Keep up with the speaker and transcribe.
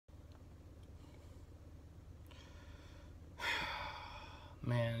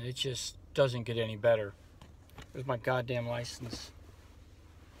and it just doesn't get any better. Where's my goddamn license?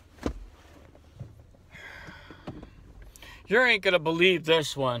 You ain't gonna believe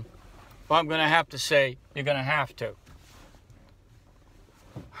this one, but I'm gonna have to say you're gonna have to.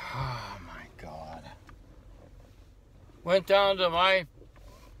 Oh my God. Went down to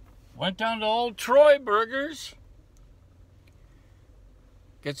old Troy Burgers.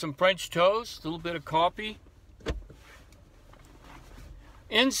 Get some French toast, a little bit of coffee.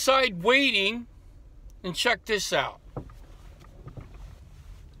 Inside waiting, and check this out.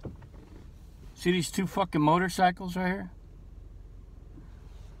 See these two fucking motorcycles right here?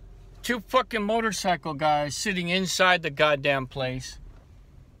 Two fucking motorcycle guys sitting inside the goddamn place.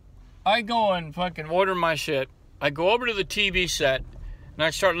 I go and fucking order my shit. I go over to the TV set, and I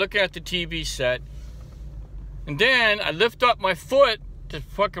start looking at the TV set. And then I lift up my foot to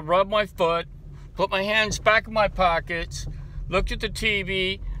fucking rub my foot, put my hands back in my pockets, looked at the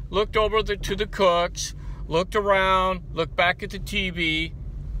TV, looked over to the cooks, looked around, looked back at the TV,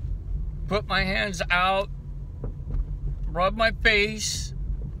 put my hands out, rubbed my face,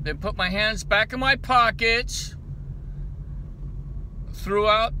 then put my hands back in my pockets, threw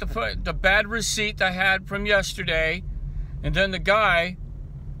out the bad receipt I had from yesterday, and then the guy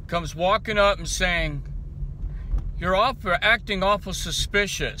comes walking up and saying, "You're acting awful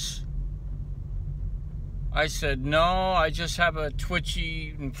suspicious." I said, "No, I just have a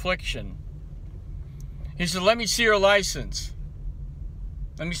twitchy infliction." He said, "Let me see your license.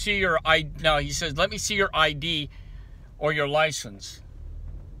 Let me see your ID." No, he says, "Let me see your ID or your license."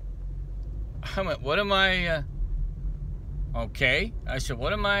 I went, "What am I?" Okay. I said,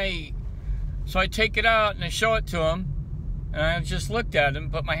 "What am I?" So I take it out and I show it to him. And I just looked at him,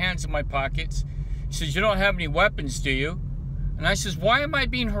 put my hands in my pockets. He says, "You don't have any weapons, do you?" And I says, "Why am I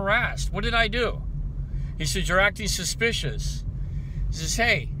being harassed? What did I do?" He says, "You're acting suspicious." He says,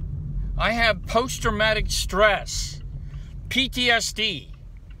 "Hey, I have post-traumatic stress, PTSD.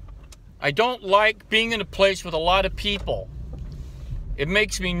 I don't like being in a place with a lot of people. It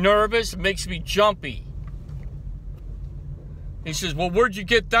makes me nervous, it makes me jumpy." He says, "Well, where'd you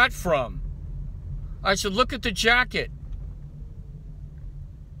get that from?" I said, "Look at the jacket.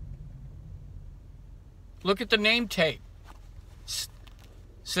 Look at the name tape.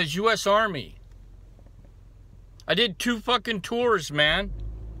 Says U.S. Army. I did 2 fucking tours, man."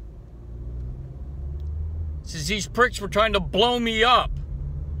 Says these pricks were trying to blow me up,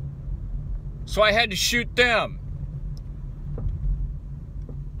 so I had to shoot them.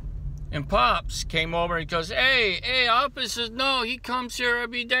 And Pops came over and he goes, hey, officer, no, he comes here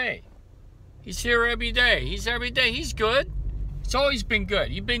every day. He's here every day. He's every day. He's good. He's always been good.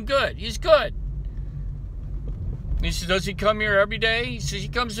 He's been good. He's good. And he says, "Does he come here every day?" He says, "He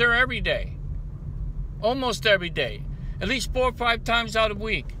comes here every day. Almost every day. At least 4 or 5 times out of the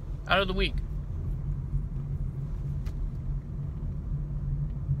week.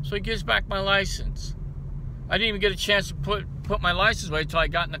 So he gives back my license. I didn't even get a chance to put my license away until I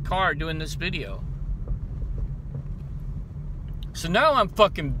got in the car doing this video. So now I'm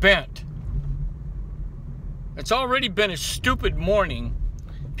fucking bent. It's already been a stupid morning.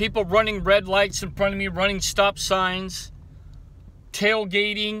 People running red lights in front of me, running stop signs,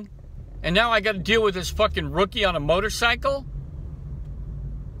 tailgating, and now I got to deal with this fucking rookie on a motorcycle?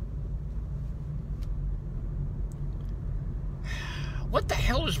 What the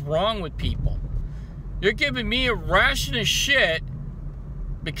hell is wrong with people? You're giving me a ration of shit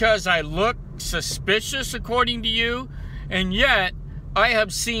because I look suspicious according to you, and yet I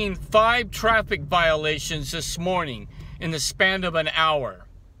have seen 5 traffic violations this morning in the span of an hour.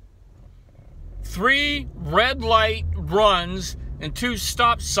 3 red light runs and 2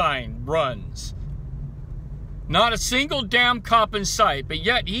 stop sign runs. Not a single damn cop in sight, but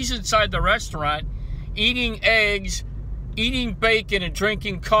yet he's inside the restaurant eating eggs, eating bacon, and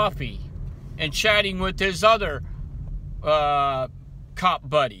drinking coffee, and chatting with his other cop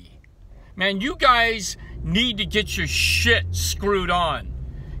buddy. Man, you guys need to get your shit screwed on.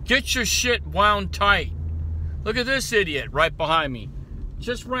 Get your shit wound tight. Look at this idiot right behind me.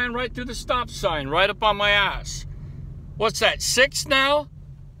 Just ran right through the stop sign, right up on my ass. What's that, 6 now?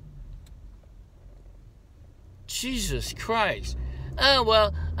 Jesus Christ. "Oh,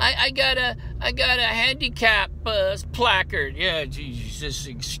 well, I got a handicap placard." Yeah, Jesus,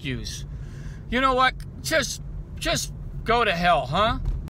 excuse. You know what? Just go to hell, huh?